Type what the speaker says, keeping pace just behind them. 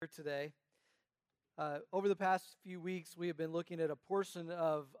today. Over the past few weeks, we have been looking at a portion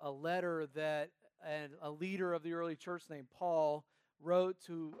of a letter that a leader of the early church named Paul wrote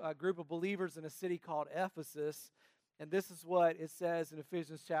to a group of believers in a city called Ephesus. And this is what it says in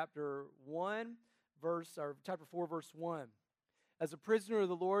Ephesians chapter 4, verse 1. As a prisoner of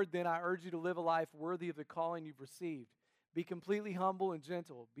the Lord, then I urge you to live a life worthy of the calling you've received. Be completely humble and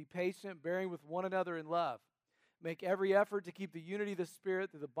gentle. Be patient, bearing with one another in love. Make every effort to keep the unity of the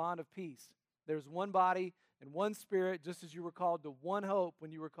Spirit through the bond of peace. There's one body and one Spirit, just as you were called to one hope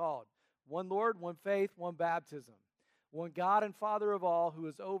when you were called. One Lord, one faith, one baptism. One God and Father of all, who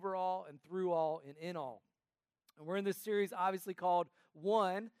is over all and through all and in all. And we're in this series obviously called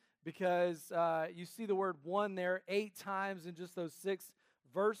One, because you see the word one there 8 times in just those 6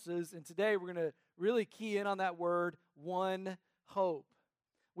 verses. And today we're going to really key in on that word, one hope.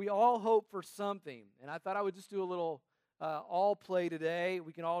 We all hope for something. And I thought I would just do a little all play today.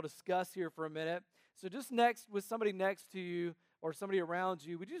 We can all discuss here for a minute. So just with somebody next to you or somebody around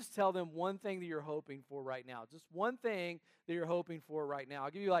you, would you just tell them one thing that you're hoping for right now? Just one thing that you're hoping for right now.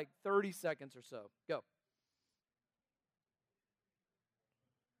 I'll give you like 30 seconds or so. Go.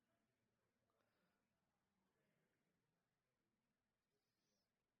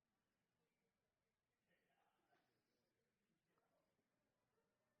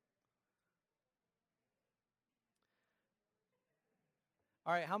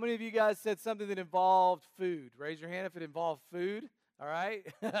 All right, how many of you guys said something that involved food? Raise your hand if it involved food. All right.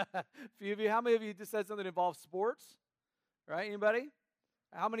 A few of you. How many of you just said something that involved sports? All right, anybody?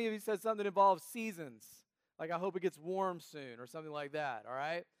 How many of you said something that involves seasons? Like I hope it gets warm soon or something like that, all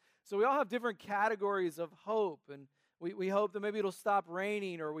right? So we all have different categories of hope, and we hope that maybe it'll stop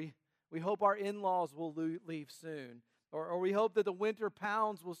raining, or we hope our in-laws will leave soon, or we hope that the winter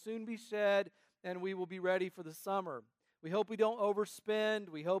pounds will soon be shed and we will be ready for the summer. We hope we don't overspend.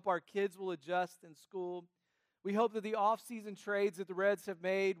 We hope our kids will adjust in school. We hope that the off-season trades that the Reds have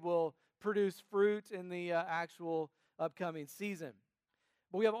made will produce fruit in the actual upcoming season.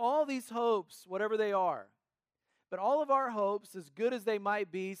 But we have all these hopes, whatever they are. But all of our hopes, as good as they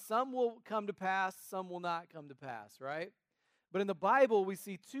might be, some will come to pass, some will not come to pass, right? But in the Bible, we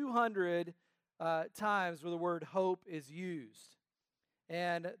see 200 times where the word hope is used.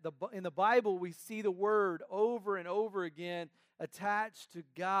 And in the Bible, we see the word over and over again attached to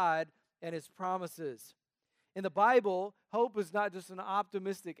God and His promises. In the Bible, hope is not just an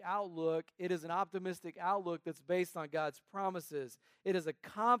optimistic outlook. It is an optimistic outlook that's based on God's promises. It is a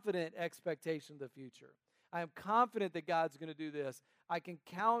confident expectation of the future. I am confident that God's going to do this. I can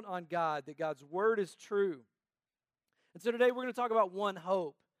count on God, that God's word is true. And so today we're going to talk about one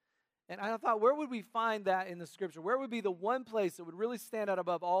hope. And I thought, where would we find that in the Scripture? Where would be the one place that would really stand out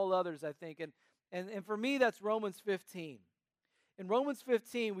above all others, I think? And for me, that's Romans 15. In Romans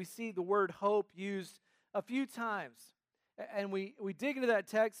 15, we see the word hope used a few times. And we dig into that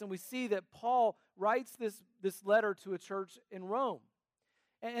text and we see that Paul writes this letter to a church in Rome.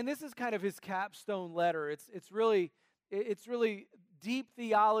 And this is kind of his capstone letter. It's really deep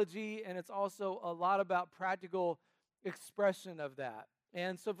theology, and it's also a lot about practical expression of that.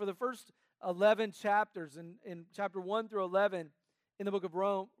 And so for the first 11 chapters, in chapter 1 through 11 in the book of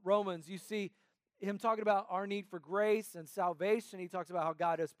Romans, you see him talking about our need for grace and salvation. He talks about how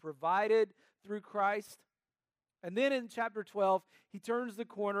God has provided through Christ. And then in chapter 12, he turns the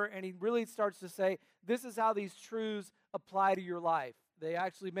corner and he really starts to say, this is how these truths apply to your life. They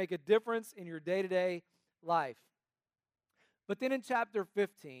actually make a difference in your day-to-day life. But then in chapter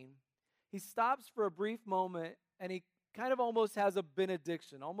 15, he stops for a brief moment and he kind of almost has a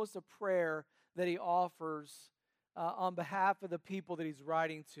benediction, almost a prayer that he offers on behalf of the people that he's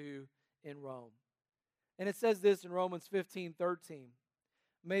writing to in Rome. And it says this in Romans 15:13.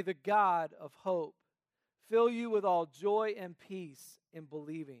 May the God of hope fill you with all joy and peace in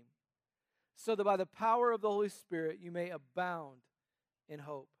believing, so that by the power of the Holy Spirit you may abound in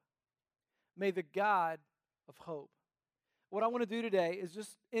hope. May the God of hope. What I want to do today is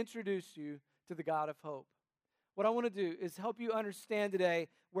just introduce you to the God of hope. What I want to do is help you understand today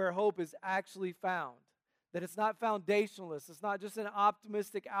where hope is actually found. That it's not foundationalist. It's not just an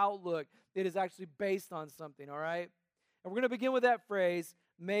optimistic outlook. It is actually based on something, all right? And we're going to begin with that phrase,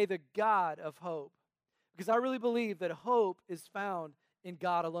 may the God of hope. Because I really believe that hope is found in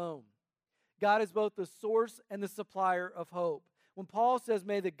God alone. God is both the source and the supplier of hope. When Paul says,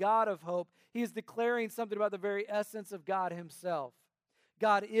 may the God of hope, he is declaring something about the very essence of God himself.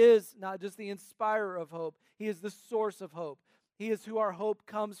 God is not just the inspirer of hope. He is the source of hope. He is who our hope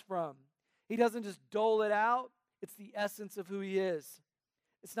comes from. He doesn't just dole it out. It's the essence of who he is.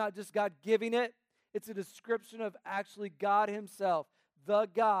 It's not just God giving it. It's a description of actually God himself. the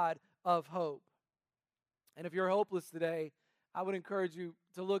God of hope. And if you're hopeless today, I would encourage you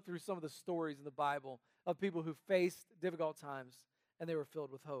to look through some of the stories in the Bible of people who faced difficult times and they were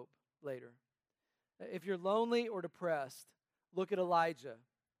filled with hope later. If you're lonely or depressed, look at Elijah.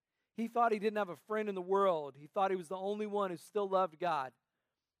 He thought he didn't have a friend in the world. He thought he was the only one who still loved God.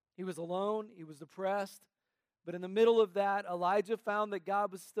 He was alone. He was depressed. But in the middle of that, Elijah found that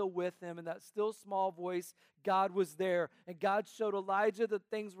God was still with him. In that still small voice, God was there. And God showed Elijah that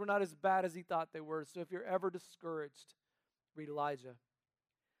things were not as bad as he thought they were. So if you're ever discouraged, read Elijah.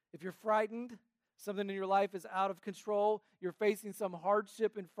 If you're frightened, something in your life is out of control, you're facing some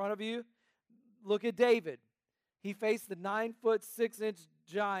hardship in front of you, look at David. He faced the 9'6"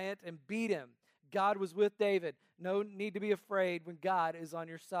 giant and beat him. God was with David. No need to be afraid when God is on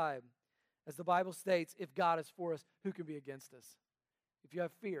your side. As the Bible states, if God is for us, who can be against us? If you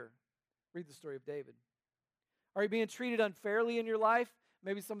have fear, read the story of David. Are you being treated unfairly in your life?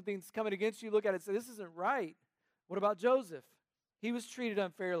 Maybe something's coming against you. Look at it and say, this isn't right. What about Joseph? He was treated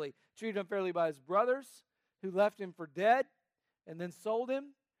unfairly by his brothers who left him for dead and then sold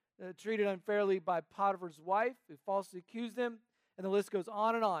him. Treated unfairly by Potiphar's wife who falsely accused him. And the list goes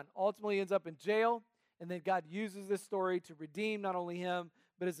on and on. Ultimately ends up in jail. And then God uses this story to redeem not only him,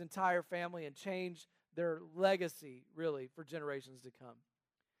 but his entire family and change their legacy, really, for generations to come.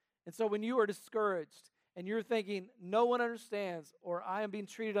 And so when you are discouraged and you're thinking, no one understands, or I am being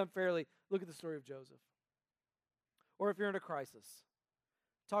treated unfairly, look at the story of Joseph. Or if you're in a crisis,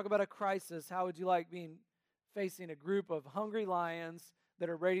 talk about a crisis. How would you like facing a group of hungry lions that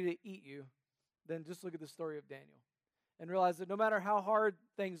are ready to eat you? Then just look at the story of Daniel and realize that no matter how hard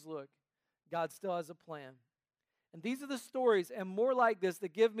things look, God still has a plan. And these are the stories and more like this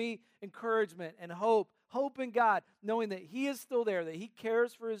that give me encouragement and hope in God, knowing that he is still there, that he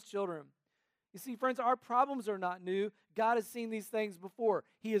cares for his children. You see, friends, our problems are not new. God has seen these things before.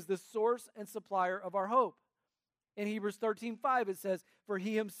 He is the source and supplier of our hope. In Hebrews 13:5, it says, for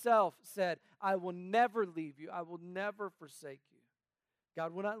he himself said, I will never leave you. I will never forsake you.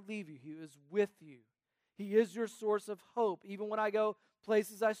 God will not leave you. He is with you. He is your source of hope. Even when I go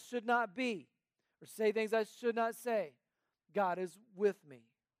places I should not be or say things I should not say, God is with me.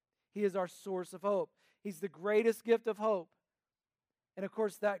 He is our source of hope. He's the greatest gift of hope. And of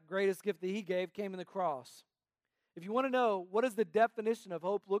course, that greatest gift that he gave came in the cross. If you want to know what does the definition of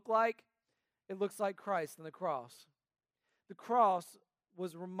hope look like, it looks like Christ on the cross. The cross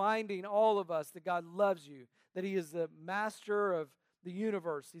was reminding all of us that God loves you, that he is the master of the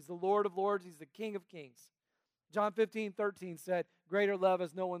universe. He's the Lord of lords. He's the King of kings. John 15:13 said, greater love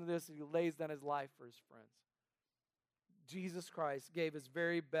has no one than this, that he lays down his life for his friends. Jesus Christ gave his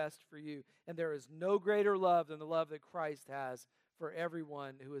very best for you, and there is no greater love than the love that Christ has for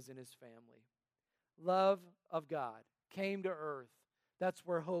everyone who is in his family. Love of God came to earth. That's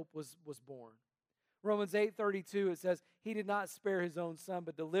where hope was born. Romans 8:32, it says, he did not spare his own son,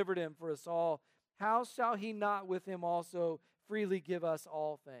 but delivered him for us all. How shall he not with him also freely give us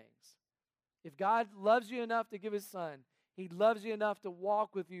all things? If God loves you enough to give his son, he loves you enough to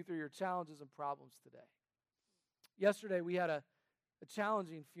walk with you through your challenges and problems today. Yesterday, we had a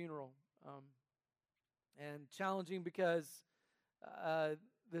challenging funeral. And challenging because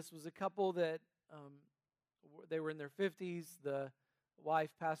this was a couple that they were in their 50s. The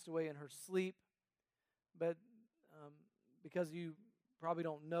wife passed away in her sleep. But because you probably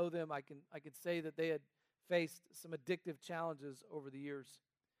don't know them, I can say that they had faced some addictive challenges over the years.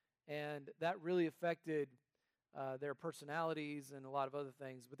 And that really affected their personalities and a lot of other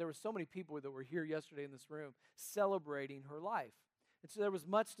things. But there were so many people that were here yesterday in this room celebrating her life. And so there was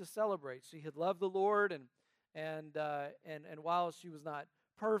much to celebrate. She had loved the Lord, and while she was not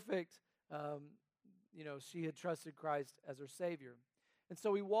perfect, she had trusted Christ as her Savior. And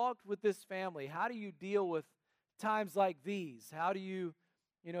so we walked with this family. How do you deal with times like these? How do you,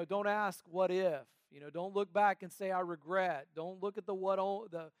 don't ask what if. Don't look back and say I regret. Don't look at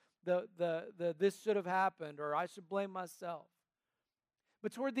the this should have happened or I should blame myself.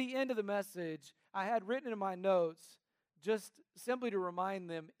 But toward the end of the message, I had written in my notes just simply to remind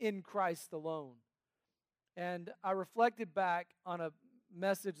them in Christ alone. And I reflected back on a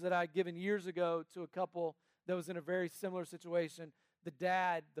message that I had given years ago to a couple that was in a very similar situation. The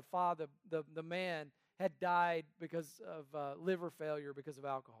dad, the father, the man had died because of liver failure because of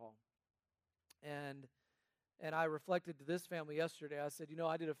alcohol. And I reflected to this family yesterday. I said,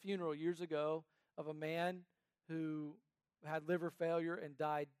 I did a funeral years ago of a man who had liver failure and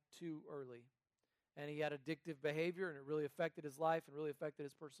died too early. And he had addictive behavior, and it really affected his life and really affected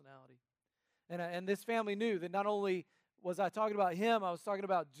his personality. And this family knew that not only was I talking about him? I was talking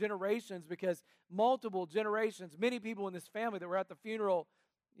about generations, because multiple generations, many people in this family that were at the funeral,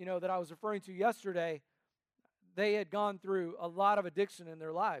 that I was referring to yesterday, they had gone through a lot of addiction in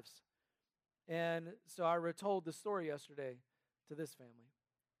their lives. And so I retold the story yesterday to this family.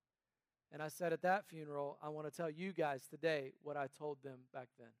 And I said at that funeral, I want to tell you guys today what I told them back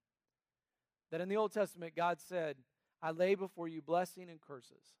then. That in the Old Testament, God said, I lay before you blessing and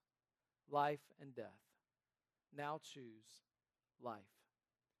curses, life and death. Now choose life.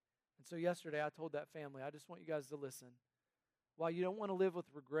 And so yesterday I told that family, I just want you guys to listen. While you don't want to live with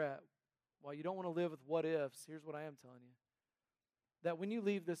regret, while you don't want to live with what ifs, here's what I am telling you. That when you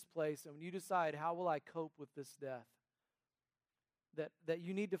leave this place and when you decide, how will I cope with this death? That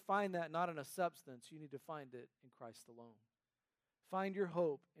you need to find that not in a substance, you need to find it in Christ alone. Find your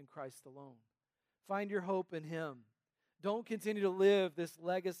hope in Christ alone. Find your hope in Him. Don't continue to live this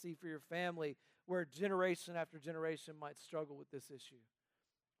legacy for your family where generation after generation might struggle with this issue.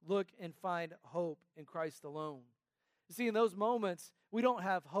 Look and find hope in Christ alone. You see, in those moments, we don't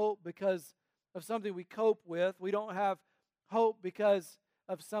have hope because of something we cope with. We don't have hope because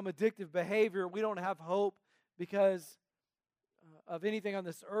of some addictive behavior. We don't have hope because of anything on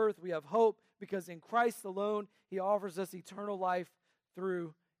this earth. We have hope because in Christ alone, He offers us eternal life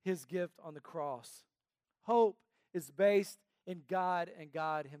through His gift on the cross. Hope is based in God and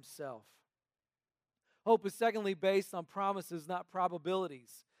God Himself. Hope is secondly based on promises, not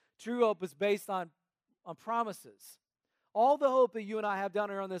probabilities. True hope is based on promises. All the hope that you and I have down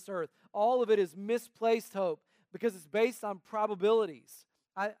here on this earth, all of it is misplaced hope because it's based on probabilities.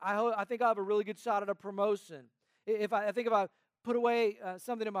 I think I have a really good shot at a promotion. I think if I put away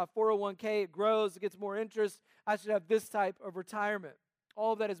something in my 401k, it grows, it gets more interest, I should have this type of retirement.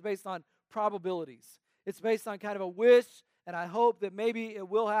 All of that is based on probabilities. It's based on kind of a wish, and I hope that maybe it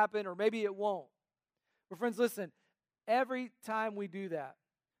will happen or maybe it won't. But friends, listen, every time we do that,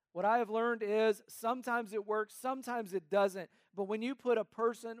 what I have learned is sometimes it works, sometimes it doesn't. But when you put a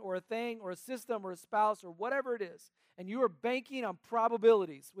person or a thing or a system or a spouse or whatever it is, and you are banking on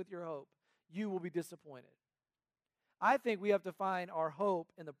probabilities with your hope, you will be disappointed. I think we have to find our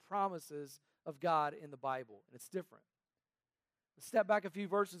hope in the promises of God in the Bible, and it's different. Let's step back a few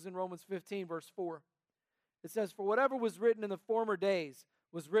verses in Romans 15, verse 4. It says, "For whatever was written in the former days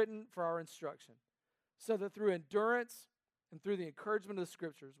was written for our instruction, so that through endurance and through the encouragement of the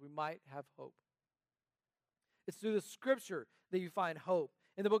Scriptures, we might have hope." It's through the Scripture that you find hope.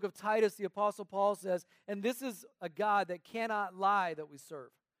 In the book of Titus, the Apostle Paul says, and this is a God that cannot lie that we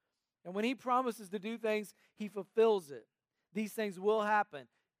serve. And when He promises to do things, He fulfills it. These things will happen.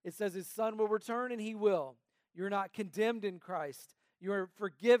 It says His Son will return, and He will. You're not condemned in Christ. You are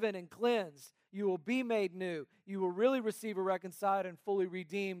forgiven and cleansed. You will be made new. You will really receive a reconciled and fully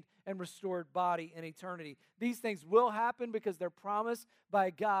redeemed and restored body in eternity. These things will happen because they're promised by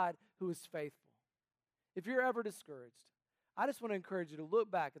a God who is faithful. If you're ever discouraged, I just want to encourage you to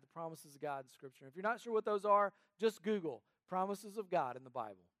look back at the promises of God in Scripture. If you're not sure what those are, just Google promises of God in the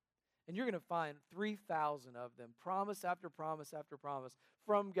Bible. And you're going to find 3,000 of them, promise after promise after promise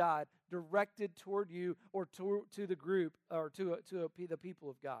from God directed toward you or to the group or to the people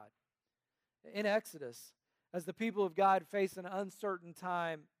of God. In Exodus, as the people of God face an uncertain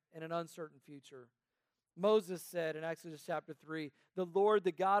time and an uncertain future, Moses said in Exodus chapter 3, "The Lord,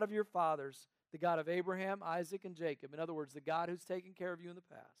 the God of your fathers, the God of Abraham, Isaac, and Jacob," in other words, the God who's taken care of you in the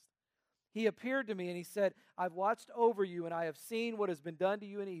past, "He appeared to me and He said, I've watched over you and I have seen what has been done to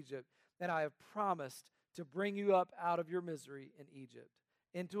you in Egypt, and I have promised to bring you up out of your misery in Egypt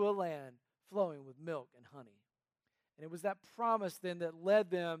into a land flowing with milk and honey." And it was that promise then that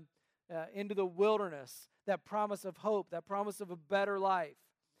led them into the wilderness, that promise of hope, that promise of a better life.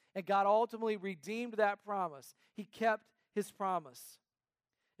 And God ultimately redeemed that promise. He kept His promise.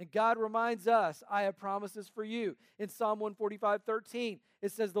 And God reminds us, "I have promises for you." In Psalm 145:13,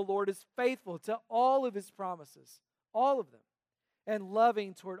 it says, "The Lord is faithful to all of His promises," all of them, "and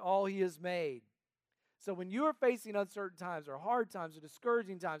loving toward all He has made." So when you are facing uncertain times or hard times or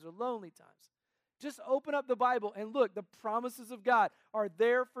discouraging times or lonely times, just open up the Bible and look. The promises of God are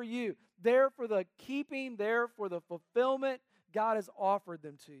there for you, there for the keeping, there for the fulfillment. God has offered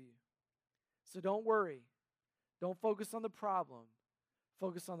them to you. So don't worry. Don't focus on the problem.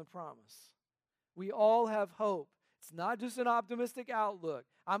 Focus on the promise. We all have hope. It's not just an optimistic outlook.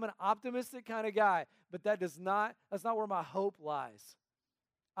 I'm an optimistic kind of guy, but that's not where my hope lies.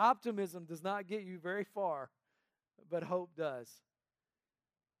 Optimism does not get you very far, but hope does.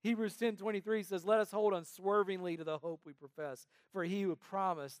 Hebrews 10:23 says, "Let us hold unswervingly to the hope we profess, for He who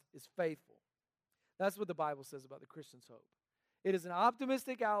promised is faithful." That's what the Bible says about the Christian's hope. It is an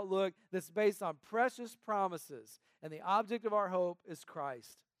optimistic outlook that's based on precious promises, and the object of our hope is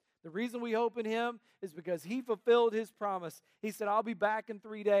Christ. The reason we hope in him is because he fulfilled his promise. He said, I'll be back in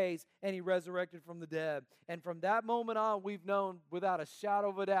 3 days, and he resurrected from the dead. And from that moment on, we've known without a shadow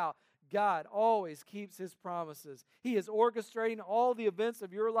of a doubt, God always keeps his promises. He is orchestrating all the events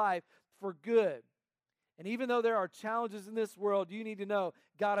of your life for good. And even though there are challenges in this world, you need to know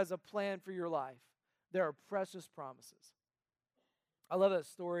God has a plan for your life. There are precious promises. I love that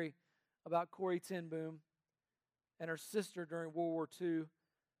story about Corrie ten Boom and her sister during World War II.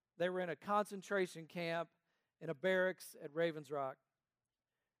 They were in a concentration camp in a barracks at Ravensrock.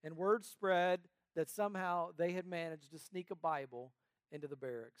 And word spread that somehow they had managed to sneak a Bible into the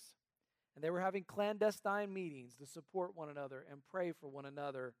barracks. And they were having clandestine meetings to support one another and pray for one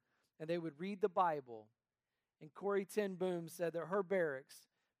another. And they would read the Bible. And Corrie ten Boom said that her barracks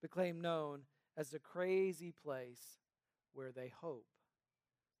became known as the crazy place where they hope.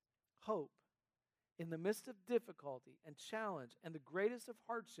 Hope in the midst of difficulty and challenge and the greatest of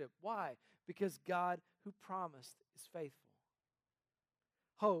hardship. Why? Because God who promised is faithful.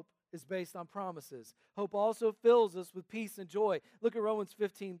 Hope is based on promises. Hope also fills us with peace and joy. Look at Romans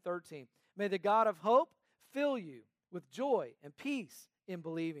 15:13. May the God of hope fill you with joy and peace in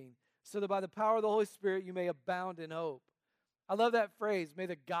believing, so that by the power of the Holy Spirit you may abound in hope. I love that phrase, may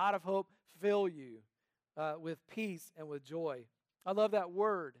the God of hope fill you with peace and with joy. I love that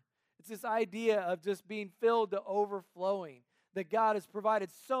word. It's this idea of just being filled to overflowing, that God has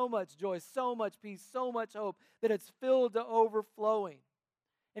provided so much joy, so much peace, so much hope, that it's filled to overflowing.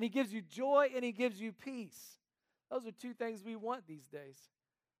 And he gives you joy and he gives you peace. Those are two things we want these days.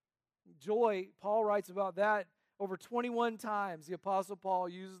 Joy, Paul writes about that over 21 times. The Apostle Paul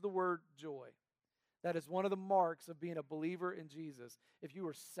uses the word joy. That is one of the marks of being a believer in Jesus. If you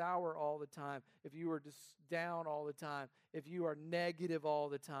are sour all the time, if you are just down all the time, if you are negative all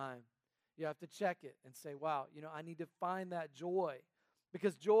the time, you have to check it and say, wow, I need to find that joy.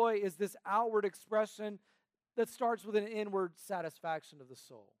 Because joy is this outward expression that starts with an inward satisfaction of the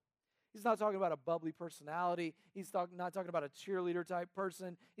soul. He's not talking about a bubbly personality. He's not talking about a cheerleader type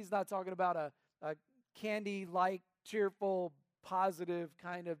person. He's not talking about a candy-like, cheerful, positive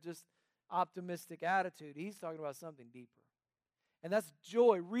kind of just optimistic attitude. He's talking about something deeper. And that's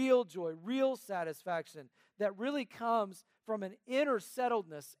joy, real satisfaction that really comes from an inner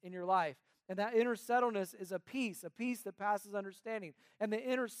settledness in your life. And that inner settledness is a peace that passes understanding. And the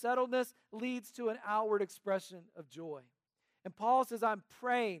inner settledness leads to an outward expression of joy. And Paul says, I'm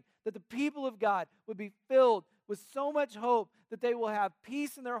praying that the people of God would be filled with so much hope that they will have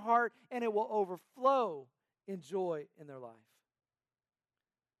peace in their heart and it will overflow in joy in their life.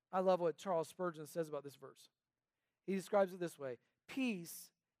 I love what Charles Spurgeon says about this verse. He describes it this way: peace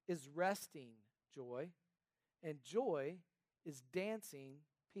is resting joy, and joy is dancing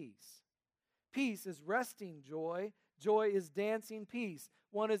peace. Peace is resting joy. Joy is dancing peace.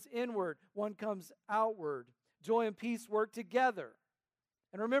 One is inward, one comes outward. Joy and peace work together.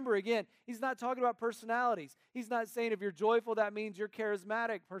 And remember, again, he's not talking about personalities. He's not saying if you're joyful, that means you're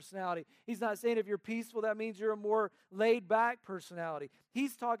charismatic personality. He's not saying if you're peaceful, that means you're a more laid-back personality.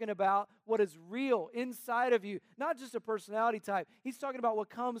 He's talking about what is real inside of you, not just a personality type. He's talking about what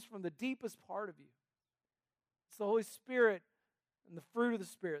comes from the deepest part of you. It's the Holy Spirit and the fruit of the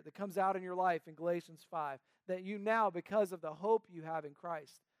Spirit that comes out in your life in Galatians 5, that you now, because of the hope you have in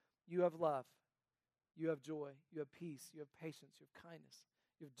Christ, you have love, you have joy, you have peace, you have patience, you have kindness,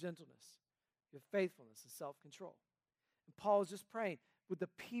 you have gentleness, you have faithfulness and self-control. And Paul is just praying with the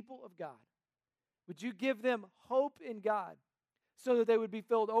people of God. Would you give them hope in God so that they would be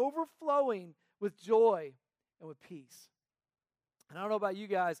filled overflowing with joy and with peace? And I don't know about you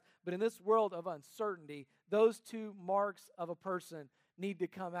guys, but in this world of uncertainty, those two marks of a person need to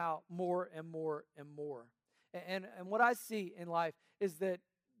come out more and more and more. And what I see in life is that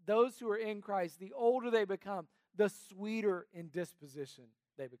those who are in Christ, the older they become, the sweeter in disposition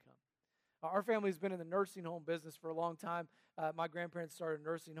they become. Our family's been in the nursing home business for a long time. My grandparents started a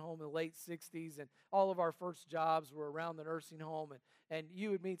nursing home in the late 60s, and all of our first jobs were around the nursing home. And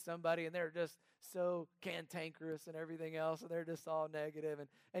you would meet somebody, and they're just so cantankerous and everything else, and they're just all negative.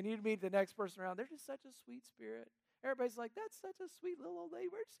 And you'd meet the next person around, they're just such a sweet spirit. Everybody's like, that's such a sweet little old lady.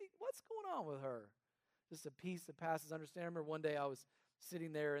 What's going on with her? Just a peace that passes understanding. I remember one day I was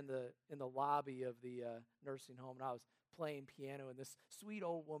sitting there in the lobby of the nursing home, and I was playing piano, and this sweet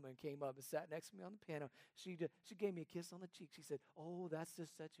old woman came up and sat next to me on the piano. She gave me a kiss on the cheek. She said, "Oh, that's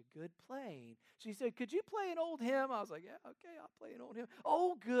just such a good playing." She said, "Could you play an old hymn?" I was like, "Yeah, okay, I'll play an old hymn."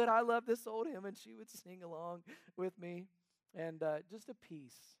 "Oh, good, I love this old hymn." And she would sing along with me, and just a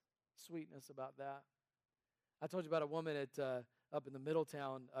peace, sweetness about that. I told you about a woman at up in the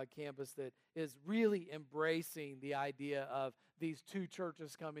Middletown campus that is really embracing the idea of these two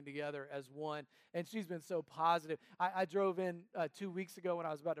churches coming together as one, and she's been so positive. I drove in 2 weeks ago when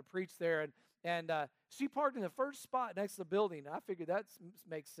I was about to preach there, and she parked in the first spot next to the building. I figured that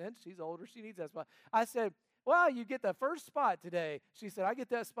makes sense. She's older. She needs that spot. I said, well, you get the first spot today. She said, I get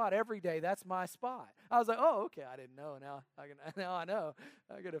that spot every day. That's my spot. I was like, oh, okay. I didn't know. Now I know.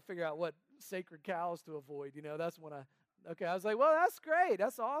 I got to figure out what sacred cows to avoid. That's when I was like, well, that's great.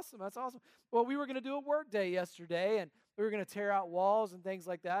 That's awesome. That's awesome. Well, we were going to do a work day yesterday, and we were going to tear out walls and things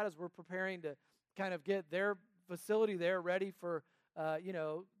like that as we're preparing to kind of get their facility there ready for,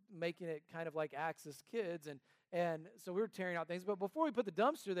 making it kind of like Access Kids. And so we were tearing out things. But before we put the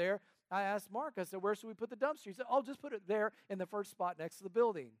dumpster there, I asked Mark, I said, where should we put the dumpster? He said, oh, just put it there in the first spot next to the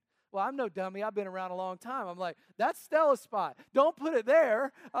building. Well, I'm no dummy. I've been around a long time. I'm like, that's Stella's spot. Don't put it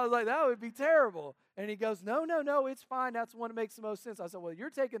there. I was like, that would be terrible. And he goes, no, it's fine. That's the one that makes the most sense. I said, well, you're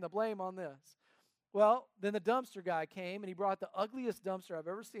taking the blame on this. Well, then the dumpster guy came, and he brought the ugliest dumpster I've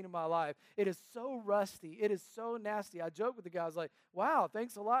ever seen in my life. It is so rusty. It is so nasty. I joked with the guy. I was like, wow,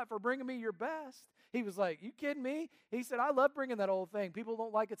 thanks a lot for bringing me your best. He was like, you kidding me? He said, I love bringing that old thing. People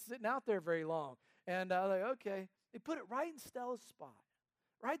don't like it sitting out there very long. And I was like, okay. They put it right in Stella's spot.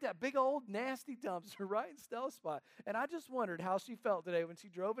 Right, that big old nasty dumpster right in Stella's spot. And I just wondered how she felt today when she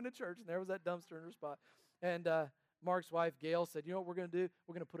drove into church and there was that dumpster in her spot. And Mark's wife, Gail, said, you know what we're going to do?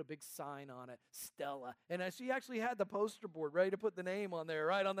 We're going to put a big sign on it, Stella. And she actually had the poster board ready to put the name on there,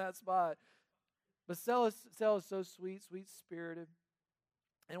 right on that spot. But Stella's so sweet, sweet-spirited.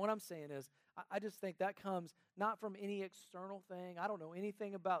 And what I'm saying is, I just think that comes not from any external thing. I don't know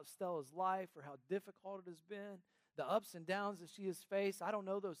anything about Stella's life or how difficult it has been, the ups and downs that she has faced. I don't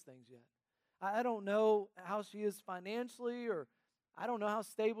know those things yet. I don't know how she is financially, or I don't know how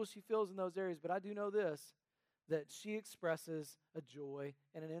stable she feels in those areas, but I do know this, that she expresses a joy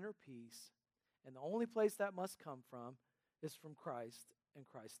and an inner peace. And the only place that must come from is from Christ and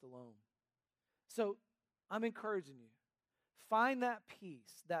Christ alone. So I'm encouraging you. Find that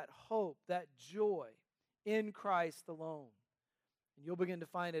peace, that hope, that joy in Christ alone. And you'll begin to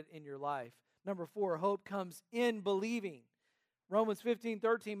find it in your life. Number 4, hope comes in believing. Romans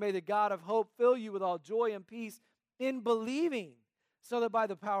 15:13, may the God of hope fill you with all joy and peace in believing, so that by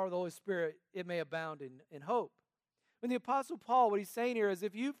the power of the Holy Spirit it may abound in hope. When the Apostle Paul, what he's saying here is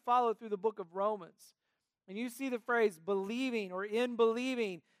if you follow through the book of Romans and you see the phrase believing or in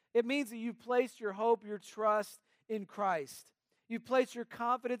believing, it means that you've placed your hope, your trust in Christ. You've placed your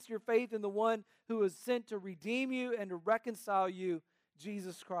confidence, your faith in the one who was sent to redeem you and to reconcile you,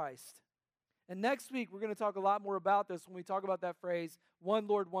 Jesus Christ. And next week, we're going to talk a lot more about this when we talk about that phrase, one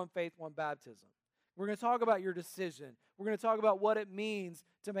Lord, one faith, one baptism. We're going to talk about your decision. We're going to talk about what it means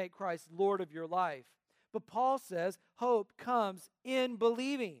to make Christ Lord of your life. But Paul says hope comes in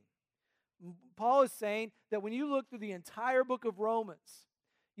believing. Paul is saying that when you look through the entire book of Romans,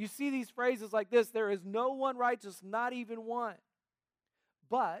 you see these phrases like this, there is no one righteous, not even one.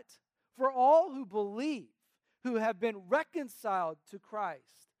 But for all who believe, who have been reconciled to Christ,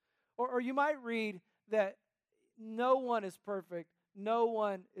 or you might read that no one is perfect, no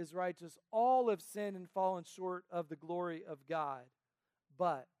one is righteous, all have sinned and fallen short of the glory of God.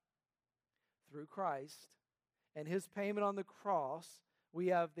 But through Christ and his payment on the cross, we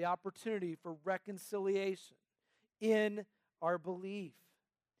have the opportunity for reconciliation in our belief.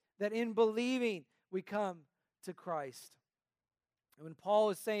 That in believing, we come to Christ. And when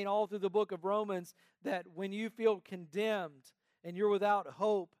Paul is saying all through the book of Romans that when you feel condemned and you're without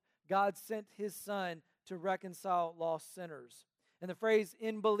hope, God sent his Son to reconcile lost sinners. And the phrase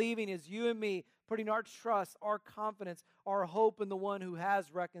in believing is you and me putting our trust, our confidence, our hope in the one who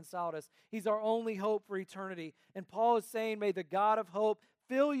has reconciled us. He's our only hope for eternity. And Paul is saying, may the God of hope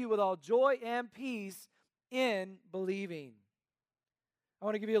fill you with all joy and peace in believing. I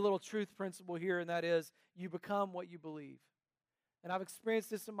want to give you a little truth principle here, and that is you become what you believe. And I've experienced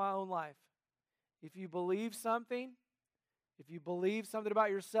this in my own life. If you believe something about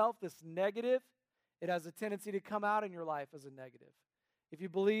yourself that's negative, it has a tendency to come out in your life as a negative. If you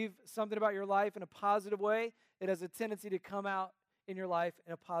believe something about your life in a positive way, it has a tendency to come out in your life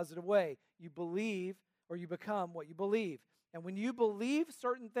in a positive way. You believe or you become what you believe. And when you believe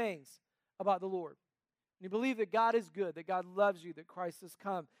certain things about the Lord, and you believe that God is good, that God loves you, that Christ has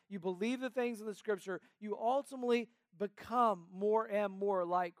come, you believe the things in the Scripture, you ultimately become more and more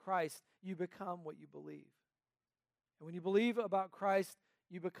like Christ. You become what you believe. And when you believe about Christ,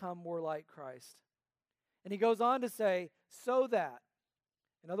 you become more like Christ. And he goes on to say, so that,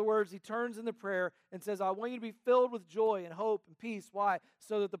 in other words, he turns in the prayer and says, I want you to be filled with joy and hope and peace. Why?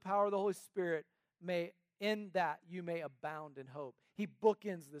 So that the power of the Holy Spirit may in that you may abound in hope. He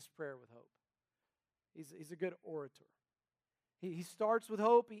bookends this prayer with hope. He's a good orator. He starts with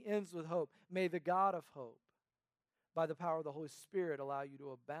hope, he ends with hope. May the God of hope, by the power of the Holy Spirit, allow you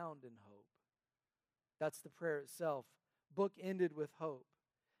to abound in hope. That's the prayer itself, bookended with hope.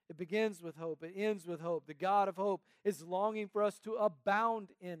 It begins with hope. It ends with hope. The God of hope is longing for us to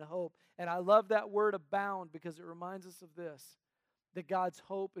abound in hope. And I love that word abound because it reminds us of this, that God's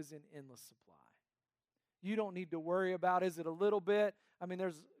hope is in endless supply. You don't need to worry about, is it a little bit? I mean,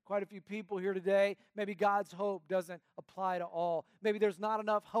 there's quite a few people here today. Maybe God's hope doesn't apply to all. Maybe there's not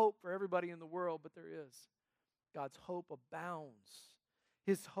enough hope for everybody in the world, but there is. God's hope abounds.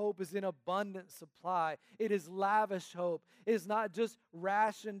 His hope is in abundant supply. It is lavish hope. It is not just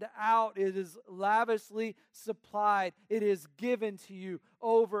rationed out. It is lavishly supplied. It is given to you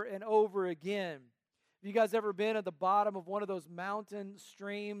over and over again. Have you guys ever been at the bottom of one of those mountain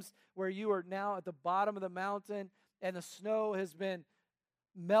streams where you are now at the bottom of the mountain and the snow has been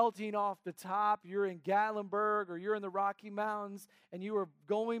melting off the top? You're in Gatlinburg or you're in the Rocky Mountains and you are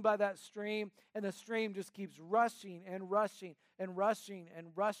going by that stream and the stream just keeps rushing and rushing and rushing and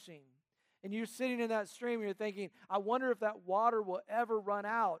rushing. And you're sitting in that stream and you're thinking, I wonder if that water will ever run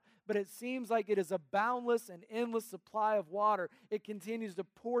out. But it seems like it is a boundless and endless supply of water. It continues to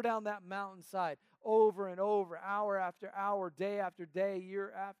pour down that mountainside over and over, hour after hour, day after day,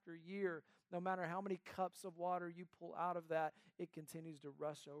 year after year. No matter how many cups of water you pull out of that, it continues to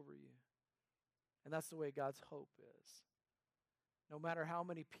rush over you. And that's the way God's hope is. No matter how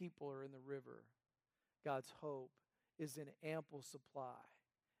many people are in the river, God's hope is in ample supply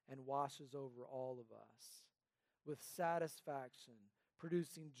and washes over all of us with satisfaction,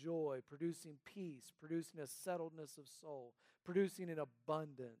 producing joy, producing peace, producing a settledness of soul, producing an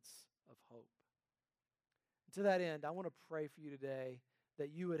abundance of hope. And to that end, I want to pray for you today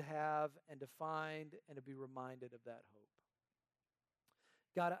that you would have and to find and to be reminded of that hope.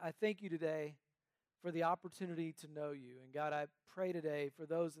 God, I thank you today for the opportunity to know you. And God, I pray today for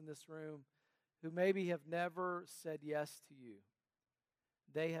those in this room who maybe have never said yes to you.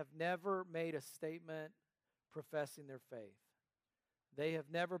 They have never made a statement professing their faith. They have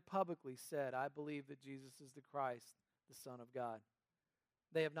never publicly said, I believe that Jesus is the Christ, the Son of God.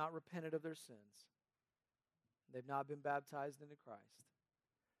 They have not repented of their sins. They've not been baptized into Christ.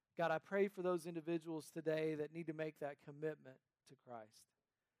 God, I pray for those individuals today that need to make that commitment to Christ.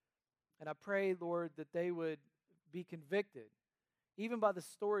 And I pray, Lord, that they would be convicted, even by the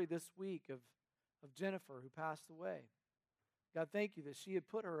story this week of Jennifer who passed away. God, thank you that she had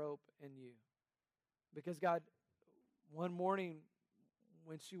put her hope in you. Because, God, one morning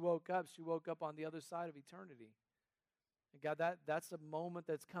when she woke up on the other side of eternity. And God, that's a moment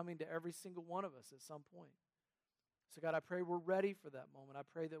that's coming to every single one of us at some point. So God, I pray we're ready for that moment. I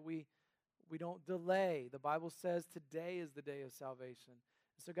pray that we don't delay. The Bible says today is the day of salvation.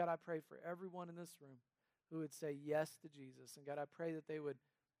 And so God, I pray for everyone in this room who would say yes to Jesus. And God, I pray that they would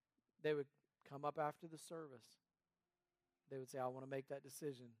come up after the service. They would say, I want to make that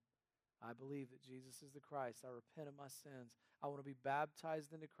decision. I believe that Jesus is the Christ. I repent of my sins. I want to be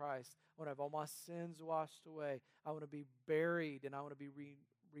baptized into Christ. I want to have all my sins washed away. I want to be buried, and I want to be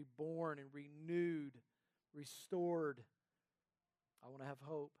reborn and renewed, restored. I want to have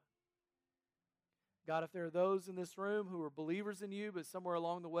hope. God, if there are those in this room who are believers in you, but somewhere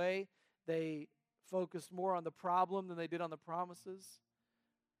along the way, they focused more on the problem than they did on the promises.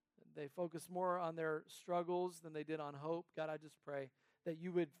 They focused more on their struggles than they did on hope. God, I just pray that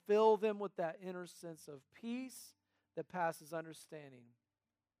you would fill them with that inner sense of peace that passes understanding.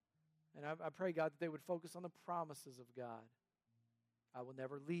 And I pray, God, that they would focus on the promises of God. I will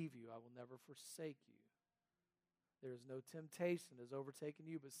never leave you. I will never forsake you. There is no temptation that has overtaken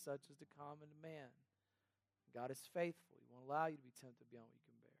you, but such is the common to man. God is faithful. He won't allow you to be tempted beyond what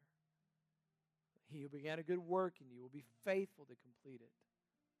you can bear. He who began a good work in you will be faithful to complete it.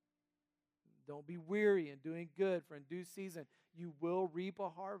 Don't be weary in doing good, for in due season you will reap a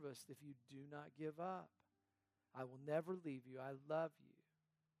harvest if you do not give up. I will never leave you. I love you.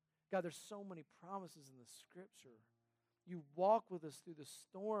 God, there's so many promises in the Scripture. You walk with us through the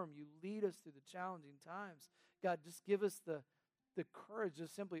storm. You lead us through the challenging times. God, just give us the courage to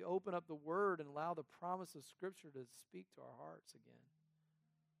simply open up the Word and allow the promise of Scripture to speak to our hearts again.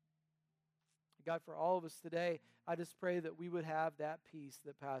 God, for all of us today, I just pray that we would have that peace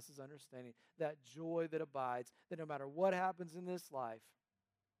that passes understanding, that joy that abides, that no matter what happens in this life,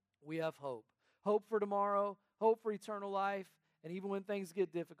 we have hope. Hope for tomorrow, hope for eternal life, and even when things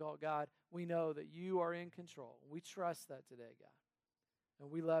get difficult, God, we know that you are in control. We trust that today, God. And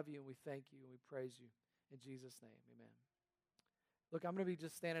we love you, and we thank you, and we praise you. In Jesus' name, amen. Look, I'm going to be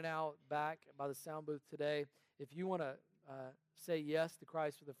just standing out back by the sound booth today. If you want to say yes to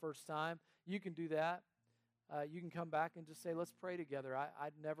Christ for the first time, you can do that. You can come back and just say, let's pray together.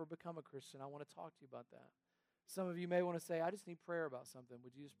 I'd never become a Christian. I want to talk to you about that. Some of you may want to say, I just need prayer about something.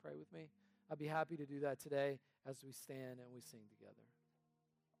 Would you just pray with me? I'd be happy to do that today as we stand and we sing together.